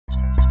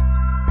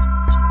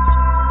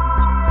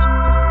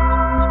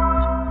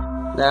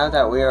Now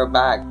that we are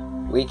back,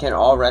 we can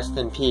all rest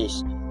in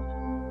peace.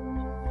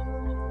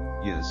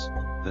 Yes,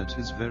 that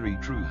is very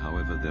true.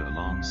 However, their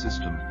alarm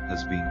system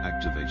has been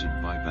activated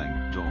by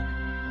Bang Dog.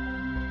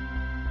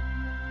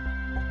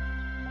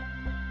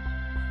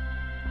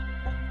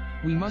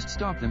 We must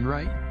stop them,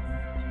 right?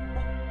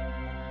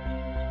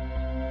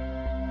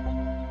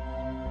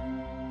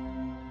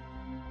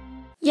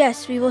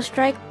 Yes, we will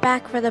strike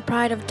back for the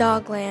pride of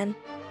Dogland.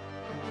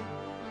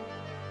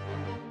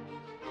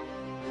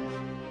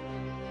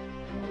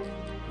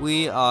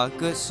 We are a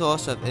good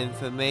source of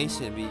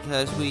information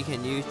because we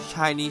can use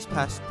Chinese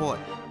passport.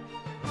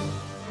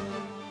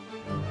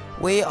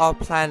 We are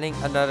planning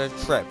another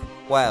trip.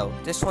 Well,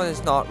 this one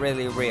is not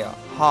really real.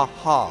 Ha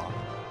ha.